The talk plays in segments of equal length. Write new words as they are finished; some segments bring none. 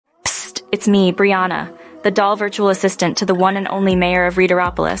It's me, Brianna, the doll virtual assistant to the one and only mayor of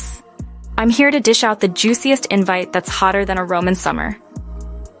Readeropolis. I'm here to dish out the juiciest invite that's hotter than a Roman summer.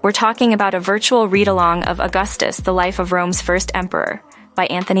 We're talking about a virtual read-along of Augustus, the Life of Rome's First Emperor, by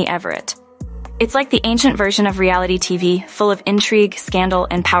Anthony Everitt. It's like the ancient version of reality TV, full of intrigue, scandal,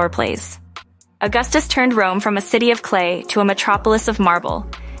 and power plays. Augustus turned Rome from a city of clay to a metropolis of marble,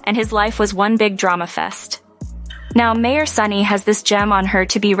 and his life was one big drama fest. Now, Mayor Sonni has this gem on her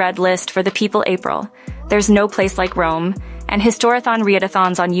to-be-read list for the people April. There's no place like Rome, and Historathon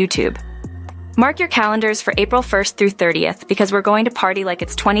readathons on YouTube. Mark your calendars for April 1st through 30th because we're going to party like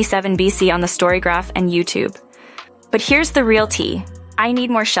it's 27 BC on the Storygraph and YouTube. But here's the real tea. I need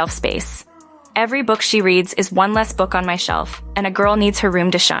more shelf space. Every book she reads is one less book on my shelf, and a girl needs her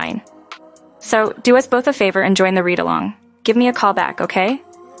room to shine. So, do us both a favor and join the read-along. Give me a call back, okay?